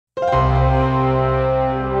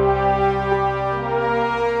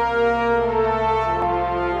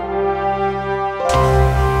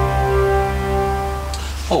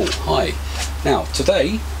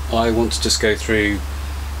today I want to just go through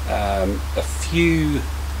a few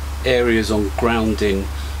areas on grounding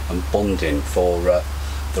and bonding for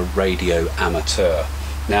the radio amateur.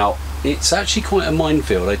 Now, it's actually quite a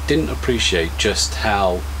minefield. I didn't appreciate just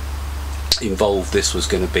how involved this was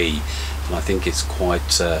going to be, and I think it's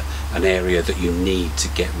quite an area that you need to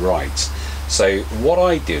get right. So what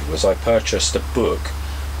I did was I purchased a book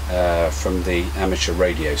from the Amateur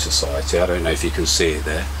Radio Society. I don't know if you can see it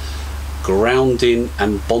there. Grounding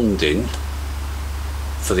and Bonding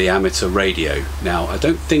for the Amateur Radio. Now, I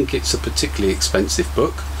don't think it's a particularly expensive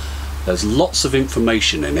book. There's lots of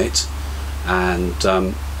information in it,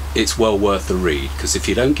 and it's well worth the read, because if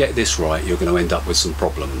you don't get this right, you're going to end up with some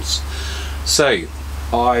problems. So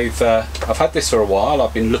I've had this for a while.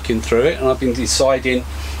 I've been looking through it, and I've been deciding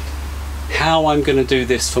how I'm going to do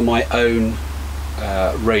this for my own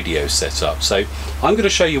radio setup. So I'm going to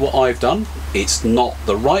show you what I've done. It's not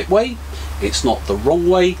the right way, it's not the wrong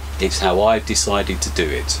way, it's how I've decided to do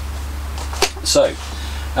it. So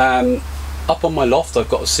up on my loft I've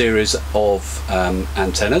got a series of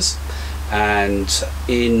antennas, and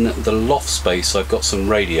in the loft space I've got some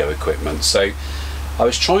radio equipment. So I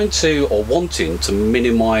was trying to, or wanting to,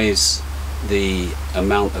 minimize the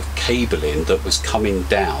amount of cabling that was coming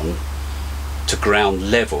down to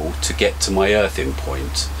ground level to get to my earthing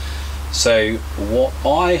point. So what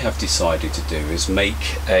I have decided to do is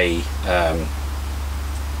make an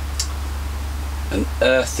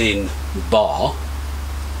earthing bar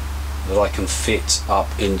that I can fit up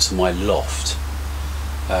into my loft.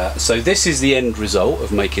 So this is the end result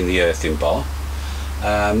of making the earthing bar.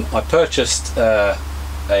 I purchased a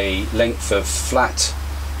length of flat,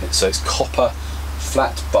 so it's copper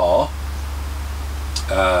flat bar.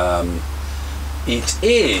 It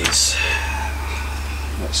is,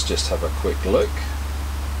 let's just have a quick look.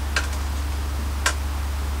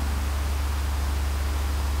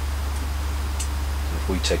 If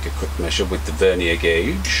we take a quick measure with the vernier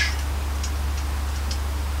gauge,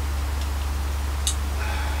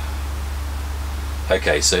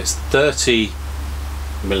 okay, so it's 30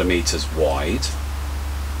 millimeters wide,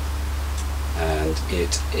 and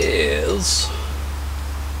it is,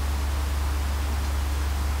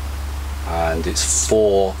 and it's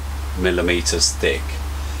 4 millimeters thick.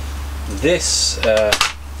 This I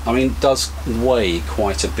mean, does weigh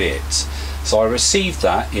quite a bit, so I received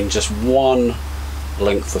that in just one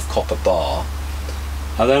length of copper bar,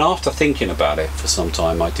 and then after thinking about it for some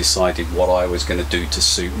time I decided what I was going to do to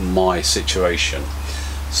suit my situation.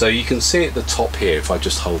 So you can see at the top here, if I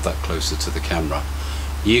just hold that closer to the camera,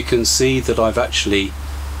 you can see that I've actually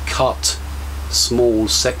cut small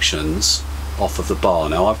sections off of the bar.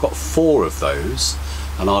 Now I've got 4 of those,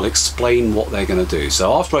 and I'll explain what they're going to do.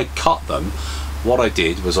 So after I cut them, what I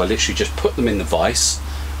did was I literally just put them in the vise,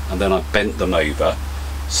 and then I bent them over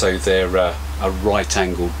so they're a right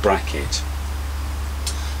angled bracket.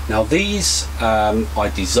 Now these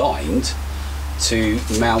I designed to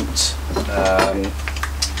mount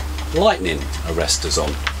lightning arresters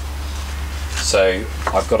on. So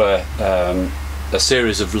I've got a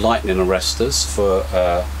series of lightning arresters for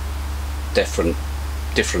different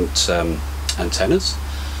antennas.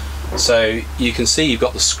 So you can see you've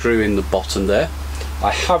got the screw in the bottom there.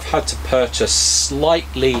 I have had to purchase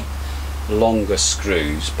slightly longer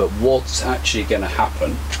screws, but what's actually going to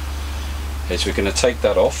happen is we're going to take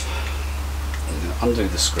that off, I'm going to undo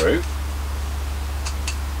the screw,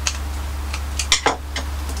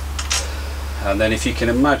 and then if you can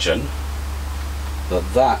imagine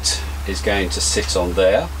that is going to sit on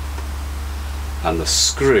there, and the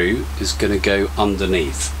screw is going to go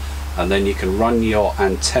underneath, and then you can run your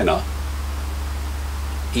antenna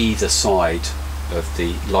either side of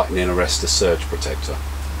the lightning arrestor surge protector.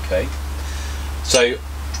 Okay, so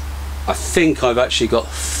I think I've actually got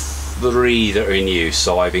 3 that are in use,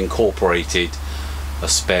 so I've incorporated a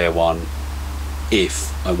spare one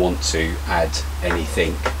if I want to add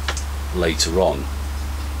anything later on.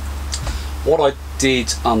 What I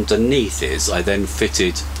did underneath is I then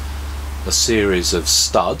fitted a series of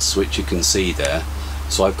studs, which you can see there,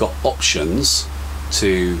 so I've got options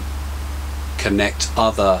to connect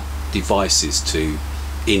other devices to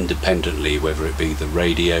independently, whether it be the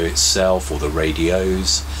radio itself or the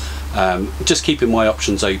radios, just keeping my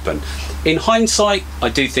options open. In hindsight, I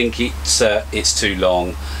do think it's too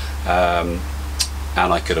long, and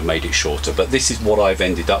I could have made it shorter, but this is what I've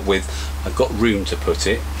ended up with. I've got room to put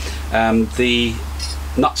it. The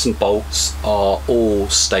nuts and bolts are all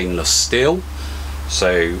stainless steel,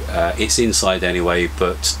 so it's inside anyway,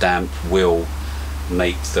 but damp will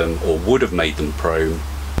make them, or would have made them, prone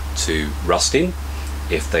to rusting.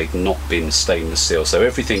 if they've not been stainless steel. So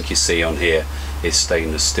everything you see on here is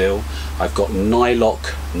stainless steel. I've got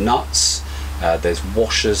nylock nuts, there's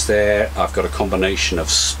washers there, I've got a combination of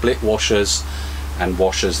split washers and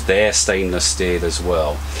washers, they're stainless steel as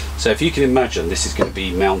well. So if you can imagine, this is going to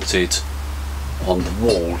be mounted on the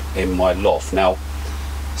wall in my loft. Now,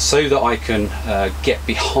 so that I can get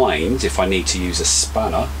behind if I need to use a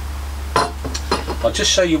spanner, I'll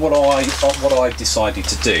just show you what I've decided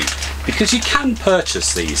to do, because you can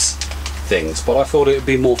purchase these things, but I thought it would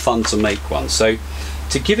be more fun to make one. So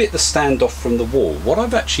to give it the standoff from the wall, what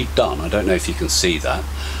I've actually done, I don't know if you can see that,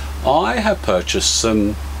 I have purchased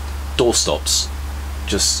some doorstops,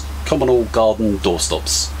 just common old garden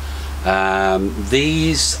doorstops.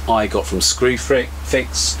 These I got from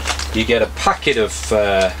Screwfix. You get a packet of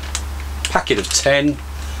 10,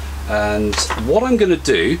 and what I'm going to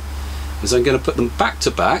do is I'm going to put them back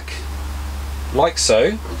to back like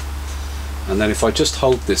so, and then if I just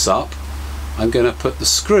hold this up, I'm going to put the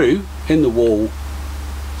screw in the wall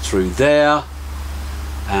through there,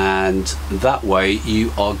 and that way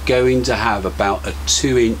you are going to have about a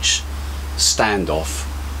 2-inch standoff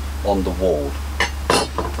on the wall.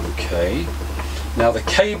 Okay, now the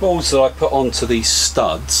cables that I put onto these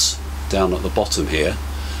studs down at the bottom here,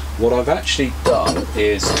 what I've actually done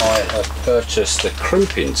is I have purchased the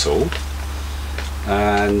crimping tool,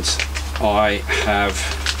 and I have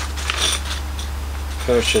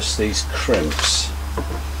purchased these crimps.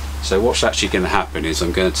 So what's actually going to happen is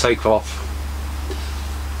I'm going to take off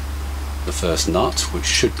the first nut, which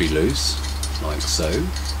should be loose, like so.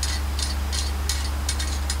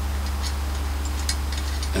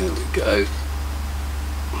 There we go.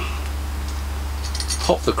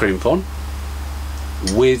 Pop the crimp on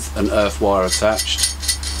with an earth wire attached,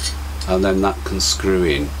 and then that can screw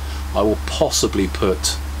in. I will possibly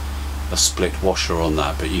put a split washer on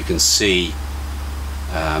that, but you can see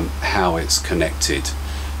how it's connected.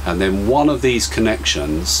 And then one of these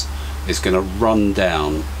connections is going to run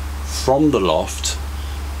down from the loft.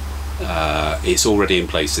 It's already in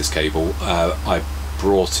place, this cable. I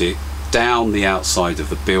brought it down the outside of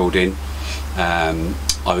the building.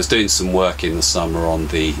 I was doing some work in the summer on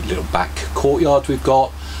the little back courtyard we've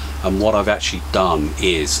got, and what I've actually done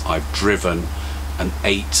is I've driven an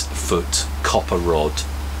 8-foot copper rod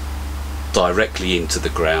directly into the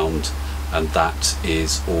ground, and that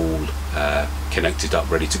is all connected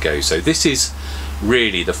up, ready to go. So this is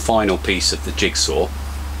really the final piece of the jigsaw.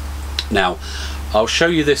 Now I'll show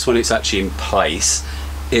you this when it's actually in place.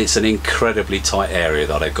 It's an incredibly tight area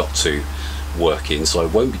that I've got to work in, so I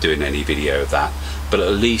won't be doing any video of that, but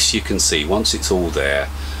at least you can see, once it's all there,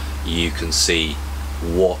 you can see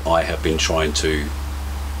what I have been trying to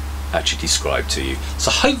actually describe to you. So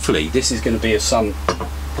hopefully this is going to be of some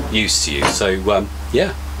use to you. So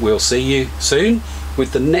yeah, we'll see you soon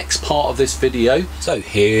with the next part of this video. So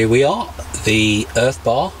here we are, the earth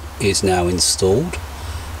bar is now installed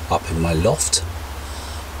up in my loft.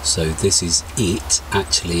 So this is it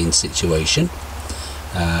actually in situation,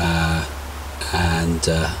 and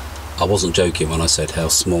I wasn't joking when I said how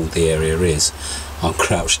small the area is. I'm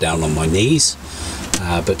crouched down on my knees,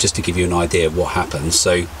 but just to give you an idea of what happens.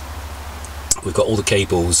 So we've got all the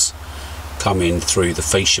cables coming through the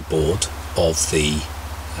fascia board of the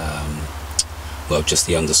well, just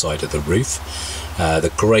the underside of the roof.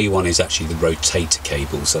 The grey one is actually the rotator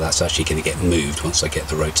cable, so that's actually going to get moved once I get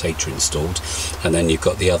the rotator installed. And then you've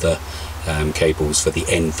got the other cables for the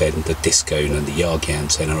end vent, the disc cone and the Yagi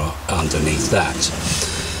antenna are underneath that.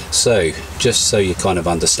 So just so you're kind of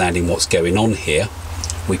understanding what's going on here,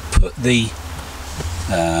 we put the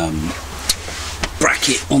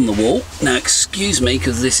bracket on the wall. Now excuse me,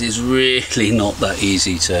 because this is really not that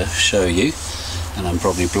easy to show you, and I'm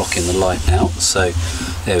probably blocking the light out. So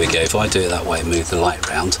there we go, if I do it that way, move the light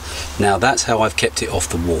around. Now that's how I've kept it off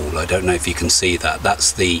the wall. I don't know if you can see that.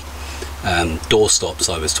 That's the door stops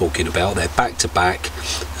I was talking about. They're back to back,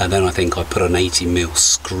 and then I think I put an 80mm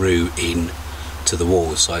screw in to the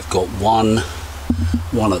wall. So I've got one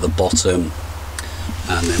at the bottom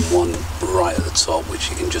and then one right at the top, which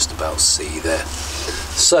you can just about see there.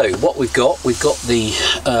 So what we've got the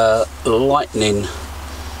lightning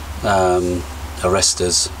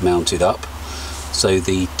arresters mounted up. So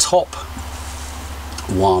the top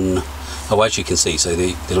one, oh, as you can see, so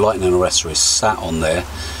the lightning arrestor is sat on there.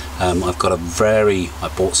 I've got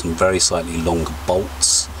I bought some very slightly longer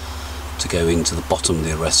bolts to go into the bottom of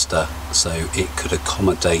the arrestor, so it could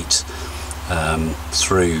accommodate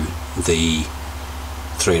through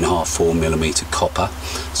 3.5–4mm copper.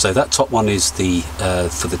 So that top one is the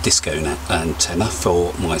for the disco antenna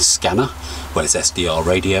for my scanner. Well, it's SDR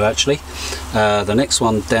radio actually. The next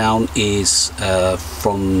one down is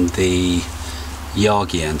from the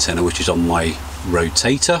Yagi antenna, which is on my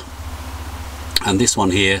rotator, and this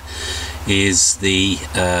one here is the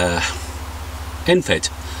NFED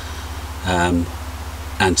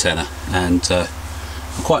antenna, and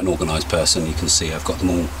I'm quite an organised person. You can see I've got them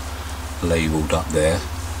all labelled up there.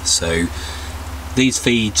 So these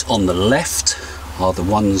feeds on the left are the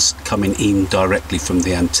ones coming in directly from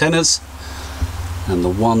the antennas, and the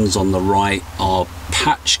ones on the right are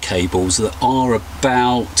patch cables that are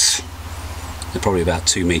they're probably about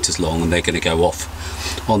 2 meters long, and they're going to go off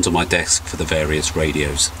onto my desk for the various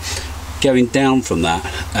radios. Going down from that,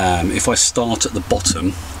 if I start at the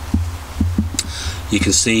bottom, you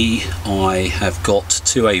can see I have got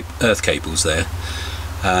 2 earth cables there.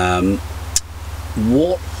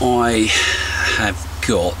 What I have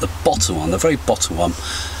got, the bottom one, the very bottom one,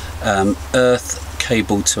 earth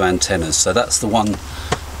cable to antennas. So that's the one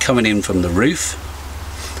coming in from the roof.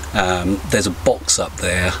 There's a box up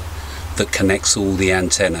there that connects all the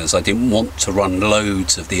antennas. I didn't want to run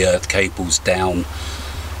loads of the earth cables down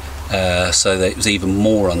so that it was even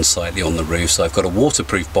more unsightly on the roof. So I've got a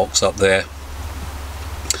waterproof box up there,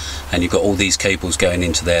 and you've got all these cables going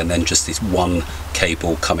into there, and then just this one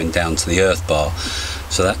cable coming down to the earth bar.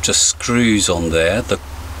 So that just screws on there. The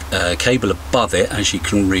cable above it, as you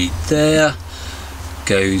can read there,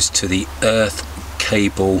 goes to the earth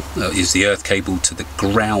cable, is the earth cable to the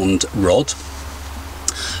ground rod,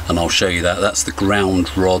 and I'll show you that. That's the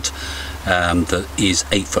ground rod that is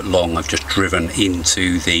 8 foot long. I've just driven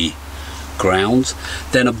into the ground.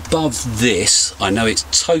 Then above this, I know it's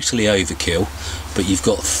totally overkill, but you've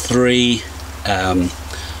got 3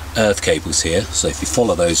 earth cables here. So if you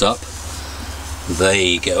follow those up,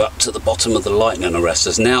 they go up to the bottom of the lightning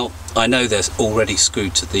arresters. Now I know they're already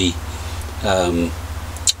screwed to the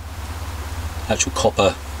actual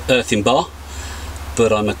copper earthing bar,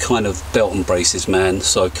 but I'm a kind of belt and braces man,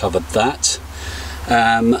 so I covered that.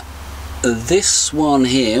 This one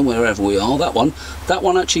here, wherever we are, that one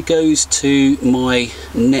actually goes to my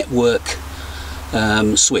network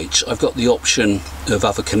switch. I've got the option of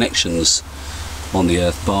other connections on the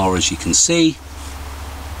earth bar, as you can see.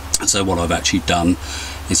 So what I've actually done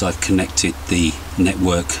is I've connected the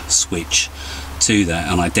network switch to that,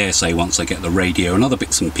 and I dare say once I get the radio and other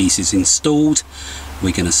bits and pieces installed,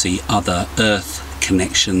 we're going to see other earth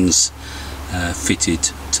connections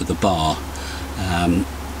fitted to the bar.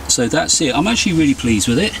 So that's it. I'm actually really pleased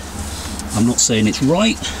with it. I'm not saying it's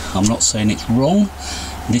right, I'm not saying it's wrong.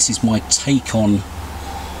 This is my take on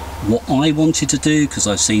what I wanted to do, because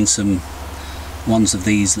I've seen some ones of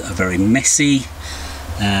these that are very messy,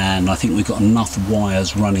 and I think we've got enough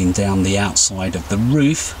wires running down the outside of the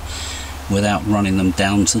roof without running them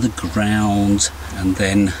down to the ground, and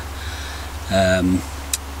then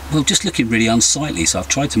well, just looking really unsightly. So I've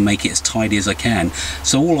tried to make it as tidy as I can.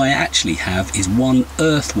 So all I actually have is one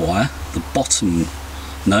earth wire, the bottom,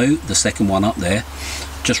 no, the second one up there,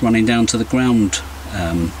 just running down to the ground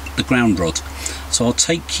rod. So I'll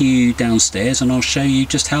take you downstairs and I'll show you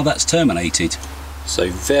just how that's terminated. So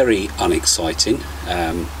very unexciting.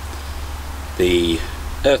 The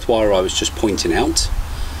earth wire I was just pointing out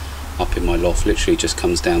up in my loft literally just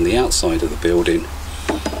comes down the outside of the building,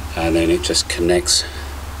 and then it just connects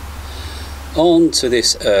onto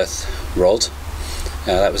this earth rod.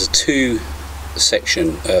 That was a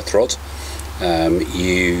 2-section earth rod.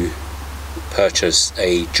 You purchase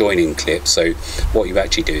a joining clip, so what you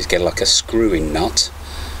actually do is get like a screw-in nut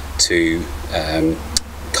to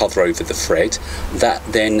cover over the thread. That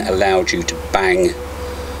then allowed you to bang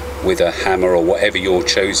with a hammer or whatever your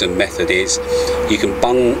chosen method is. You can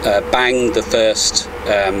bang the first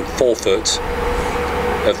 4 foot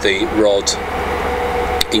of the rod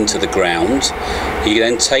into the ground. You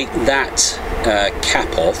then take that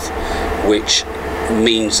cap off, which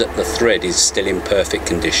means that the thread is still in perfect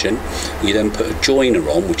condition. You then put a joiner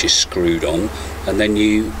on, which is screwed on, and then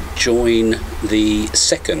you join the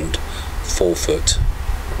second 4 foot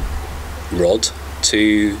rod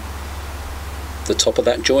to the top of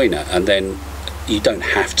that joiner, and then you don't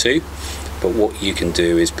have to, but what you can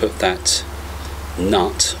do is put that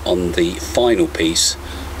nut on the final piece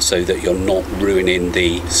so that you're not ruining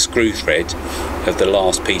the screw thread of the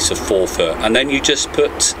last piece of 4 foot, and then you just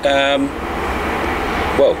put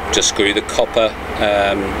well, just screw the copper,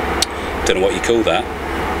 don't know what you call that,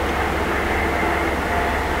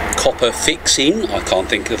 copper fixing, I can't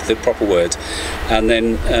think of the proper word, and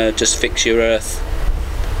then just fix your earth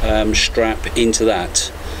strap into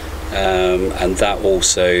that, and that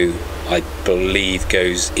also, I believe,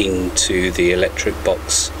 goes into the electric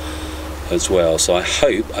box as well. So I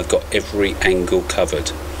hope I've got every angle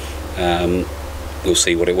covered. We'll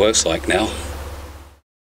see what it works like now.